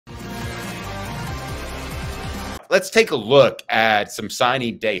let's take a look at some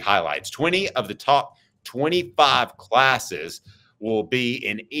signing day highlights. 20 of the top 25 classes will be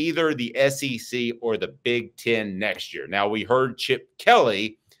in either the SEC or the Big Ten next year. Now, we heard Chip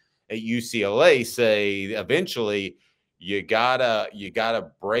Kelly at UCLA say eventually you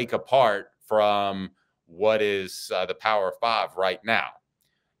gotta break apart from what is the Power Five right now.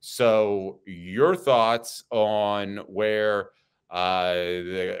 So, your thoughts on where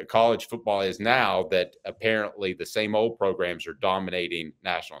the college football is now that apparently the same old programs are dominating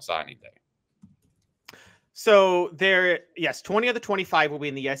National Signing Day? So yes, 20 of the 25 will be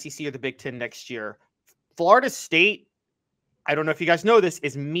in the SEC or the Big Ten next year. Florida State, I don't know if you guys know this,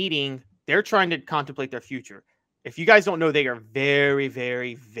 is meeting. They're trying to contemplate their future. If you guys don't know, they are very,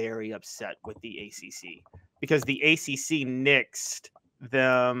 very, very upset with the ACC because the ACC nixed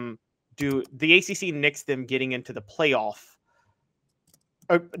them. The ACC nixed them getting into the playoff.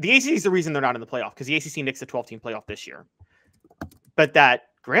 The ACC is the reason they're not in the playoff because the ACC nixed the 12-team playoff this year. But that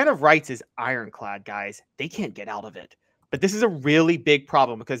grant of rights is ironclad, guys. They can't get out of it. But this is a really big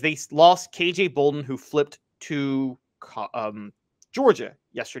problem because they lost KJ Bolden, who flipped to Georgia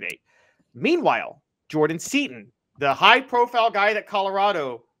yesterday. Meanwhile, Jordan Seaton, the high-profile guy that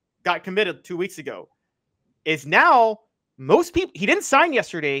Colorado got committed 2 weeks ago, is now most people. He didn't sign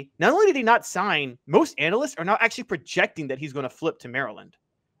yesterday. Not only did he not sign, most analysts are now actually projecting that he's going to flip to Maryland.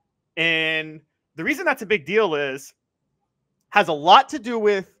 And the reason that's a big deal has a lot to do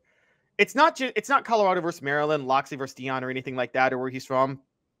with it's not Colorado versus Maryland, Loxley versus Deion, or anything like that, or where he's from.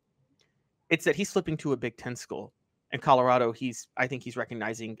 It's that he's flipping to a Big Ten school. And Colorado, I think he's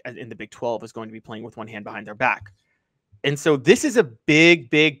recognizing in the Big 12 is going to be playing with one hand behind their back. And so this is a big,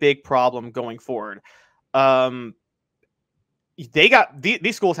 big, big problem going forward. These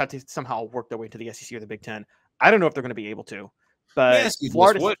schools have to somehow work their way to the SEC or the Big Ten. I don't know if they're going to be able to. But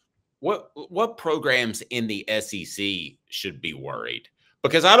Florida, what programs in the SEC should be worried?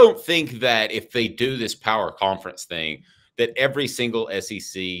 Because I don't think that if they do this power conference thing, that every single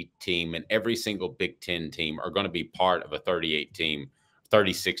SEC team and every single Big Ten team are going to be part of a 36-team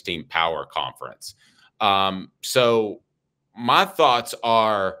power conference. So my thoughts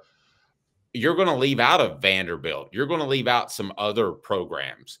are you're going to leave out of Vanderbilt. You're going to leave out some other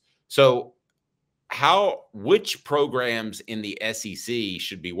programs. So which programs in the SEC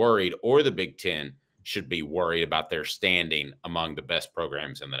should be worried, or the Big Ten should be worried about their standing among the best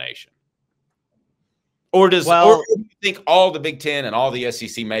programs in the nation? Or do you think all the Big Ten and all the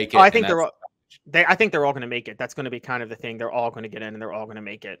SEC make it? I think I think they're all going to make it. That's going to be kind of the thing. They're all going to get in and they're all going to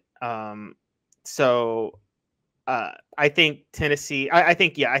make it. I think Tennessee, I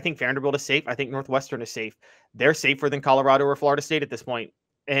think Vanderbilt is safe. I think Northwestern is safe. They're safer than Colorado or Florida State at this point.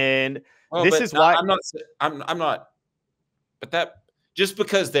 And why I'm not, but that just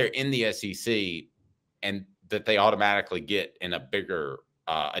because they're in the SEC and that they automatically get in a bigger,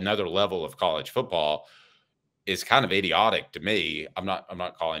 another level of college football is kind of idiotic to me. I'm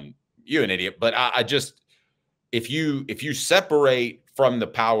not calling you an idiot, but I just, if you separate from the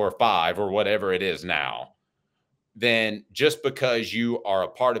Power Five or whatever it is now, then just because you are a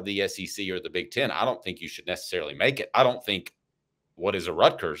part of the SEC or the Big Ten, I don't think you should necessarily make it. I don't think what is a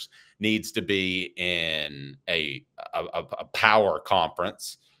Rutgers needs to be in a power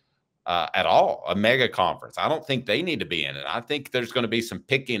conference at all, a mega conference. I don't think they need to be in it. I think there's going to be some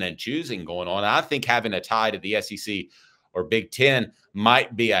picking and choosing going on. I think having a tie to the SEC or Big Ten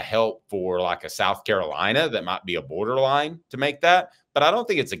might be a help for like a South Carolina that might be a borderline to make that, but I don't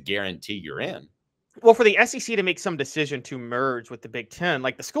think it's a guarantee you're in. Well, for the SEC to make some decision to merge with the Big Ten,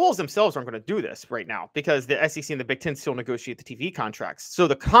 like the schools themselves aren't going to do this right now because the SEC and the Big Ten still negotiate the TV contracts. So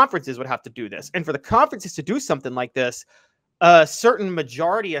the conferences would have to do this. And for the conferences to do something like this, a certain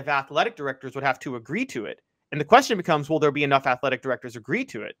majority of athletic directors would have to agree to it. And the question becomes, will there be enough athletic directors agree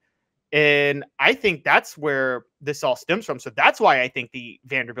to it? And I think that's where this all stems from. So that's why I think the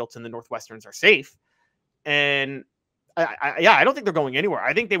Vanderbilts and the Northwesterns are safe. And I don't think they're going anywhere.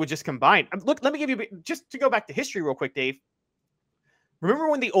 I think they would just combine. Look, let me give you, just to go back to history real quick, Dave. Remember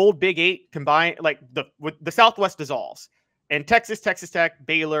when the old Big Eight combined, like the Southwest dissolves, and Texas Tech,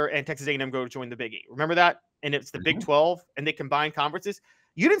 Baylor, and Texas A&M go to join the Big Eight? Remember that? And it's the Big 12, and they combine conferences.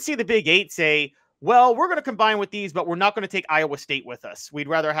 You didn't see the Big Eight say, well, we're going to combine with these, but we're not going to take Iowa State with us. We'd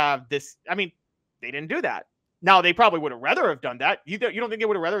rather have this. I mean, they didn't do that. Now, they probably would have rather have done that. You don't think they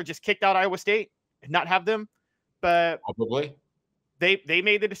would have rather just kicked out Iowa State and not have them? But probably they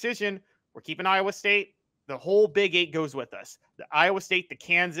made the decision. We're keeping Iowa State. The whole Big Eight goes with us. The Iowa State, the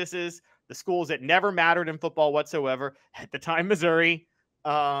Kansases, the schools that never mattered in football whatsoever at the time, Missouri,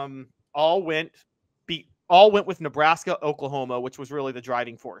 all went with Nebraska, Oklahoma, which was really the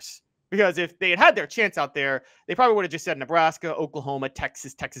driving force Because if they had their chance out there, they probably would have just said Nebraska, Oklahoma,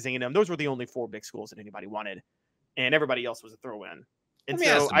 Texas, Texas A&M. Those were the only 4 big schools that anybody wanted, and everybody else was a throw-in. And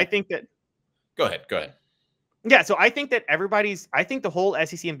so I think that. Go ahead. Yeah, so I think that I think the whole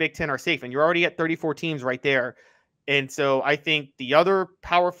SEC and Big Ten are safe, and you're already at 34 teams right there. And so I think the other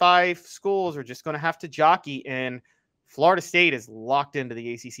Power 5 schools are just going to have to jockey, and Florida State is locked into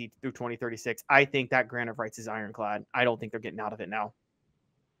the ACC through 2036. I think that grant of rights is ironclad. I don't think they're getting out of it now.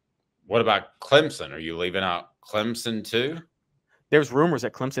 What about Clemson? Are you leaving out Clemson too? There's rumors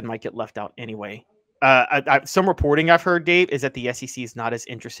that Clemson might get left out anyway. Some reporting I've heard, Dave, is that the SEC is not as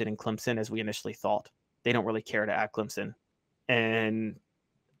interested in Clemson as we initially thought. They don't really care to add Clemson. And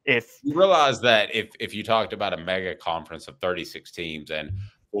if you realize that if you talked about a mega conference of 36 teams and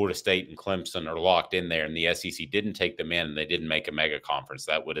Florida State and Clemson are locked in there and the SEC didn't take them in and they didn't make a mega conference,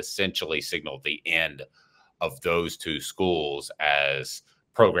 that would essentially signal the end of those 2 schools as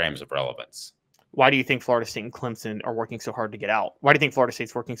programs of relevance. Why do you think Florida State and Clemson are working so hard to get out? Why do you think Florida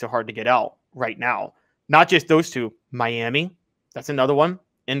State's working so hard to get out right now? Not just those 2. Miami, that's another one.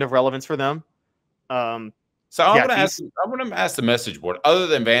 End of relevance for them. So I'm going to ask the message board, other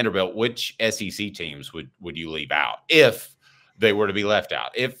than Vanderbilt, which SEC teams would you leave out if they were to be left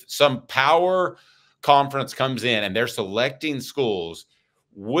out? If some power conference comes in and they're selecting schools,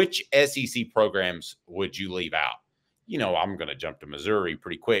 which SEC programs would you leave out? You know, I'm going to jump to Missouri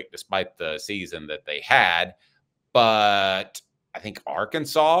pretty quick, despite the season that they had. But I think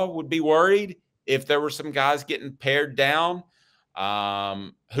Arkansas would be worried if there were some guys getting pared down.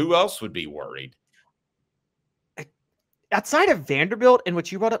 Who else would be worried? Outside of Vanderbilt and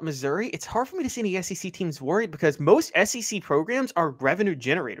what you brought up, Missouri, it's hard for me to see any SEC teams worried because most SEC programs are revenue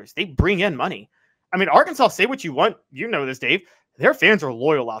generators. They bring in money. I mean, Arkansas, say what you want. You know this, Dave. Their fans are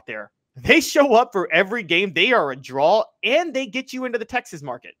loyal out there. They show up for every game. They are a draw, and they get you into the Texas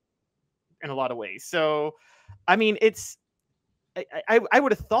market in a lot of ways. So, I mean, I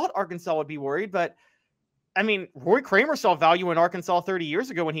would have thought Arkansas would be worried, but, I mean, Roy Kramer saw value in Arkansas 30 years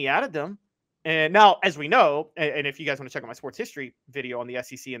ago when he added them. And now, as we know, and if you guys want to check out my sports history video on the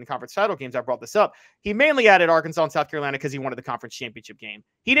SEC and the conference title games, I brought this up. He mainly added Arkansas and South Carolina because he wanted the conference championship game.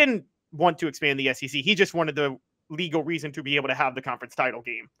 He didn't want to expand the SEC. He just wanted the legal reason to be able to have the conference title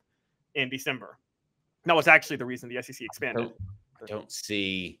game in December. That was actually the reason the SEC expanded. I don't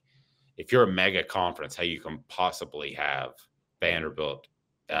see, if you're a mega conference, how you can possibly have Vanderbilt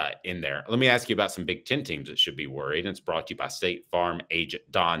in there. Let me ask you about some Big Ten teams that should be worried. And it's brought to you by State Farm agent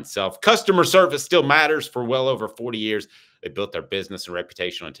Don Self. Customer service still matters. For well over 40 years, they built their business and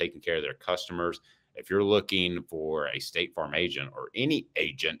reputation on taking care of their customers. If you're looking for a State Farm agent or any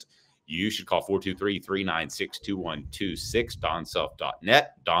agent, you should call 423-396-2126,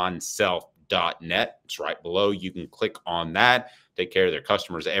 donself.net, donself.net. It's right below. You can click on that, take care of their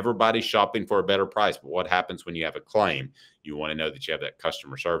customers. Everybody's shopping for a better price, but what happens when you have a claim? You want to know that you have that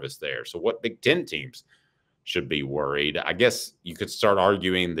customer service there. So what Big Ten teams should be worried? I guess you could start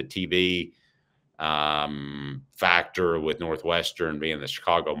arguing the TV factor with Northwestern being the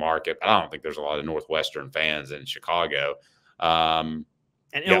Chicago market. But I don't think there's a lot of Northwestern fans in Chicago. And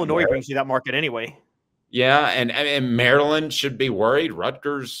Illinois brings you that market anyway. Yeah, and Maryland should be worried.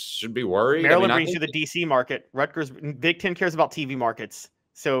 Rutgers should be worried. Maryland brings you the DC market. Rutgers, Big Ten cares about TV markets.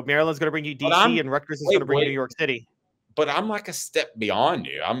 So Maryland's going to bring you DC, and Rutgers is going to bring you New York City. But I'm like a step beyond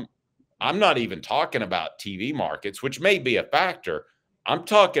you. I'm not even talking about TV markets, which may be a factor. I'm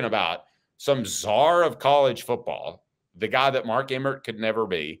talking about some czar of college football, the guy that Mark Emmert could never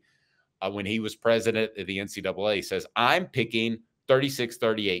be when he was president of the NCAA, says, I'm picking 36,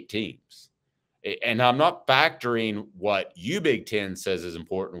 38 teams. And I'm not factoring what you Big Ten says is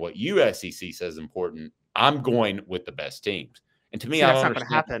important, what you SEC says is important. I'm going with the best teams. And to me, that's not going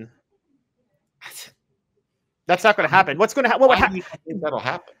to happen. That's not going to happen. What's going to happen? What would happen? That'll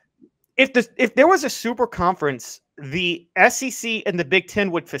happen. If there was a super conference, the SEC and the Big Ten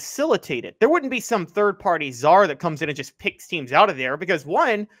would facilitate it. There wouldn't be some third-party czar that comes in and just picks teams out of there because,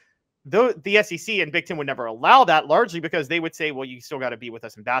 one, the SEC and Big Ten would never allow that, largely because they would say, well, you still got to be with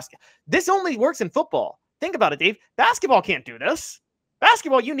us in basketball. This only works in football. Think about it, Dave. Basketball can't do this.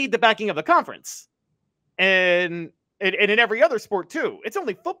 Basketball, you need the backing of the conference. And in every other sport, too. It's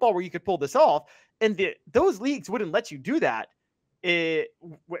only football where you could pull this off. And those leagues wouldn't let you do that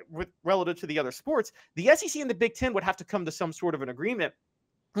with relative to the other sports. The SEC and the Big Ten would have to come to some sort of an agreement.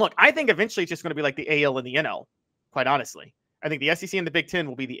 Look, I think eventually it's just going to be like the AL and the NL, quite honestly. I think the SEC and the Big Ten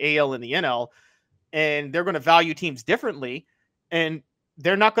will be the AL and the NL, and they're going to value teams differently, and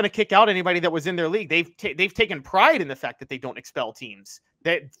they're not going to kick out anybody that was in their league. They've taken pride in the fact that they don't expel teams.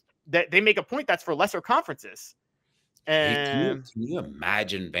 That they make a point that's for lesser conferences. Hey, And can you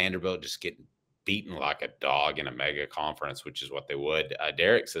imagine Vanderbilt just getting beaten like a dog in a mega conference, which is what they would?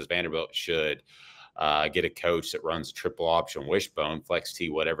 Derek says Vanderbilt should get a coach that runs a triple option wishbone, flex T,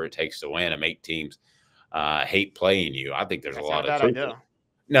 whatever it takes to win, and make teams hate playing you. I think there's a that's not lot a of bad truth. idea.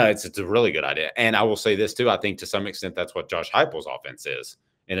 No, it's a really good idea. And I will say this too. I think to some extent that's what Josh Heupel's offense is.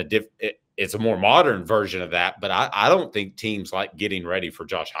 It's a more modern version of that, but I don't think teams like getting ready for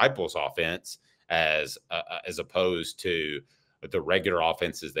Josh Heupel's offense as opposed to the regular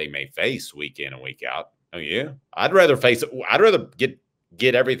offenses they may face week in and week out. Oh yeah, I'd rather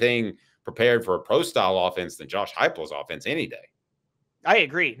get everything prepared for a pro style offense than Josh Heupel's offense any day. I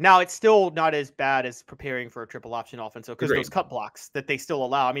agree. Now, it's still not as bad as preparing for a triple option offense, because those cut blocks that they still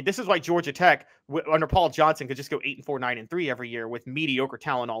allow. I mean, this is why Georgia Tech under Paul Johnson could just go 8-4, 9-3 every year with mediocre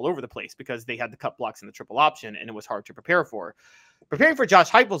talent all over the place, because they had the cut blocks and the triple option, and it was hard to prepare for. Preparing for Josh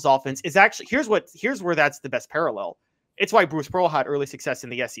Heupel's offense is actually here's where that's the best parallel. It's why Bruce Pearl had early success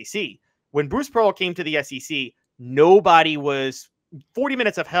in the SEC. When Bruce Pearl came to the SEC, nobody was 40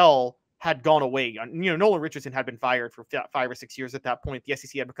 minutes of hell had gone away. Nolan Richardson had been fired for 5 or 6 years at that point. The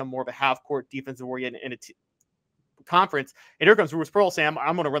SEC had become more of a half-court defensive oriented in a conference. And here comes Bruce Pearl saying,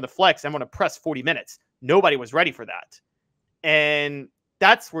 I'm going to run the flex. I'm going to press 40 minutes. Nobody was ready for that. And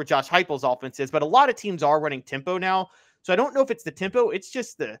that's where Josh Heupel's offense is. But a lot of teams are running tempo now. So I don't know if it's the tempo. It's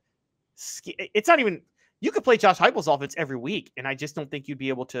just it's not even, you could play Josh Heupel's offense every week, and I just don't think you'd be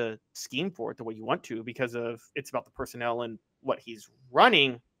able to scheme for it the way you want to, because it's about the personnel and what he's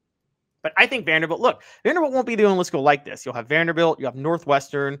running. But I think Vanderbilt won't be the only school like this. You'll have Vanderbilt, you have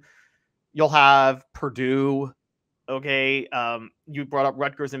Northwestern, you'll have Purdue. Okay. You brought up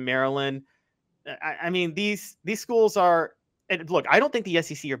Rutgers in Maryland. I mean, these schools are, and look, I don't think the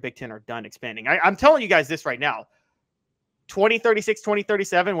SEC or Big Ten are done expanding. I'm telling you guys this right now. 2036,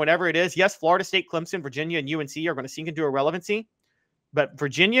 2037, whatever it is. Yes, Florida State, Clemson, Virginia, and UNC are going to sink into irrelevancy. But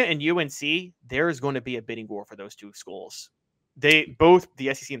Virginia and UNC, there is going to be a bidding war for those two schools. Both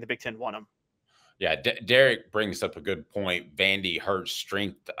the SEC and the Big Ten want them. Yeah, Derek brings up a good point. Vandy hurts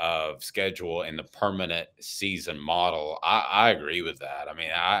strength of schedule and the permanent season model. I agree with that. I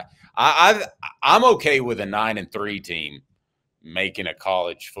mean, I'm okay with a 9-3 team making a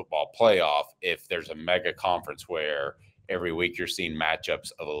college football playoff if there's a mega conference where every week you're seeing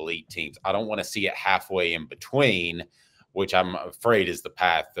matchups of elite teams. I don't want to see it halfway in between, which I'm afraid is the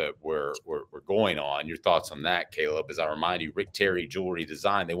path that we're going on. Your thoughts on that, Caleb? As I remind you, Rick Terry Jewelry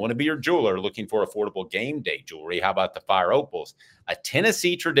Design. They want to be your jeweler looking for affordable game day jewelry. How about the Fire Opals? A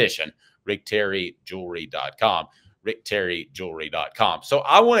Tennessee tradition. RickTerryJewelry.com. RickTerryJewelry.com. So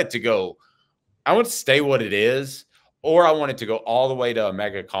I want to stay what it is, or I want it to go all the way to a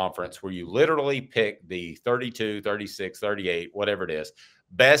mega conference where you literally pick the 32, 36, 38, whatever it is,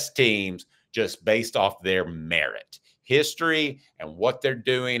 best teams just based off their merit, history, and what they're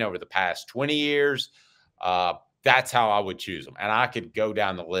doing over the past 20 years. That's how I would choose them. And I could go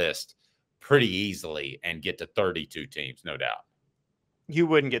down the list pretty easily and get to 32 teams, no doubt. You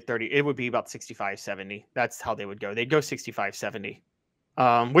wouldn't get 30. It would be about 65, 70. That's how they would go. They'd go 65, 70,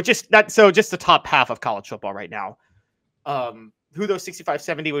 which is that. So just the top half of college football right now. Who those 65,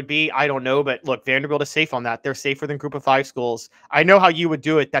 70 would be, I don't know. But look, Vanderbilt is safe on that. They're safer than Group of 5 schools. I know how you would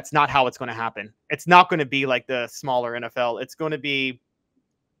do it. That's not how it's going to happen. It's not going to be like the smaller NFL. It's going to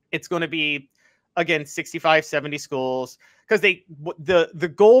be, again, 65, 70 schools, because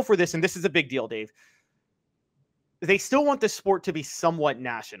the goal for this, and this is a big deal, Dave, they still want the sport to be somewhat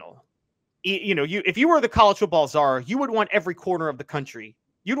national. If you were the college football czar, you would want every corner of the country.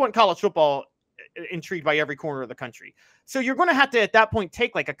 You'd want college football intrigued by every corner of the country. So you're going to have to, at that point,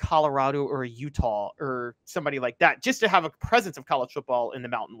 take like a Colorado or a Utah or somebody like that just to have a presence of college football in the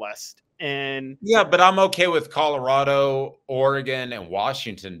Mountain West. And yeah, but I'm okay with Colorado, Oregon, and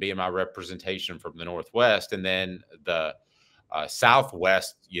Washington being my representation from the Northwest. And then the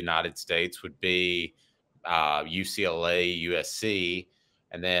Southwest United States would be UCLA, USC.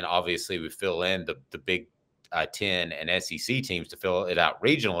 And then obviously we fill in the Big 10 and SEC teams to fill it out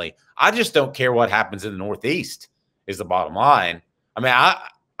regionally. I just don't care what happens in the Northeast is the bottom line. I mean,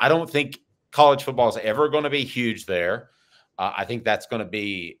 I don't think college football is ever going to be huge there. I think that's going to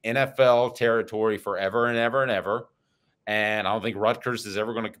be NFL territory forever and ever and ever. And I don't think Rutgers is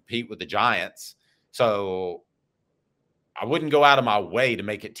ever going to compete with the Giants. So I wouldn't go out of my way to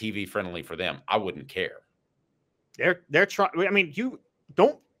make it TV friendly for them. I wouldn't care. They're trying. I mean, you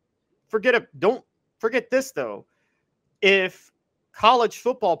don't forget this, though. If college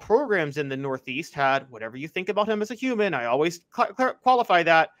football programs in the Northeast had, whatever you think about him as a human, I always qualify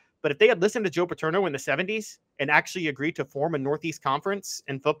that, but if they had listened to Joe Paterno in the 70s and actually agreed to form a Northeast conference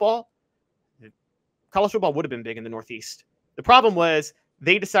in football, college football would have been big in the Northeast. The problem was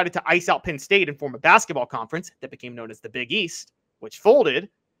they decided to ice out Penn State and form a basketball conference that became known as the Big East, which folded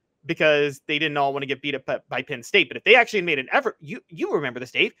because they didn't all want to get beat up by Penn State. But if they actually made an effort, you remember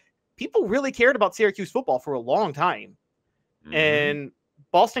this, Dave, people really cared about Syracuse football for a long time. Mm-hmm. And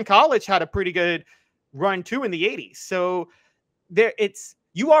Boston College had a pretty good run too in the 80s. So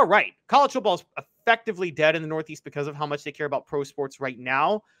you are right. College football is effectively dead in the Northeast because of how much they care about pro sports right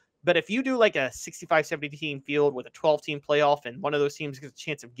now. But if you do like a 65, 70 team field with a 12 team playoff and one of those teams gets a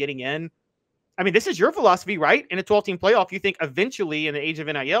chance of getting in, I mean, this is your philosophy, right? In a 12 team playoff, you think eventually in the age of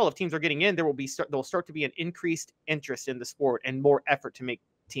NIL, if teams are getting in, there'll start to be an increased interest in the sport and more effort to make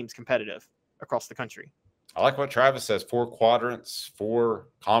teams competitive across the country. I like what Travis says, 4 quadrants, 4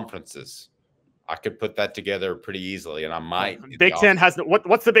 conferences. I could put that together pretty easily, and I might. Big Ten has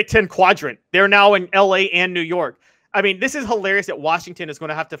what's the Big Ten quadrant? They're now in LA and New York. I mean, this is hilarious that Washington is going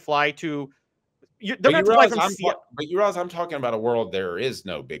to have to fly to. They're going to have to fly from Seattle. But you realize I'm talking about a world there is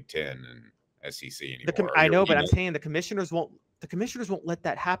no Big Ten and SEC anymore. I know, but I'm saying the commissioners won't let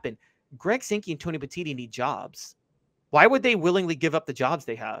that happen. Greg Sankey and Tony Petitti need jobs. Why would they willingly give up the jobs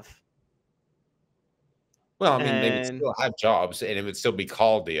they have? Well, I mean, they would still have jobs, and it would still be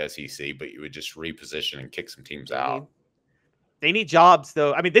called the SEC, but you would just reposition and kick some teams out. They need jobs,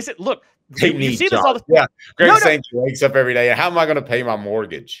 though. I mean, look. You see this all the time. Yeah, Greg Sankey wakes up every day. How am I going to pay my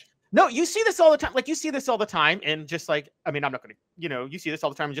mortgage? No, you see this all the time. Like, you see this all the time. And just like, I mean, I'm not going to, you see this all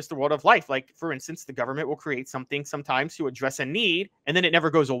the time in just the world of life. Like, for instance, the government will create something sometimes to address a need, and then it never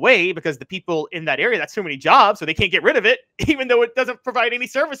goes away because the people in that area, that's too many jobs, so they can't get rid of it, even though it doesn't provide any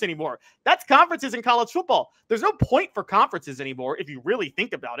service anymore. That's conferences in college football. There's no point for conferences anymore if you really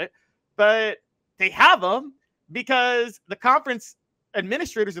think about it. But they have them because the conference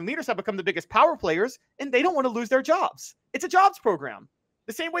administrators and leaders have become the biggest power players, and they don't want to lose their jobs. It's a jobs program.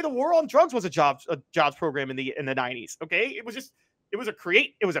 The same way the war on drugs was a jobs program in the 90s. Okay. It was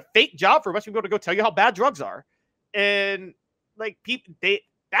a fake job for a bunch of people to go tell you how bad drugs are. And like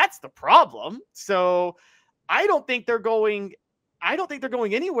that's the problem. So I don't think they're going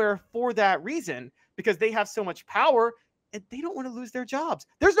anywhere for that reason, because they have so much power and they don't want to lose their jobs.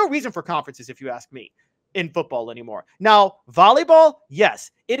 There's no reason for conferences, if you ask me, in football anymore. Now, volleyball,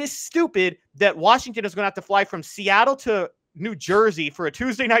 yes, it is stupid that Washington is going to have to fly from Seattle to New Jersey for a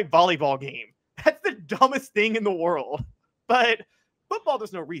Tuesday night volleyball game. That's the dumbest thing in the world. But football,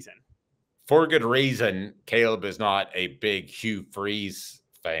 there's no reason. For good reason, Caleb is not a big Hugh Freeze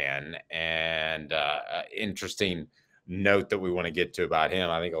fan. And interesting note that we want to get to about him.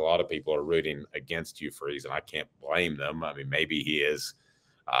 I think a lot of people are rooting against Hugh Freeze, and I can't blame them. I mean, maybe he is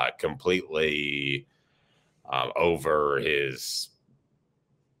completely over his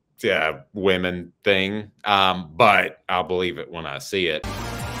women thing, but I'll believe it when I see it.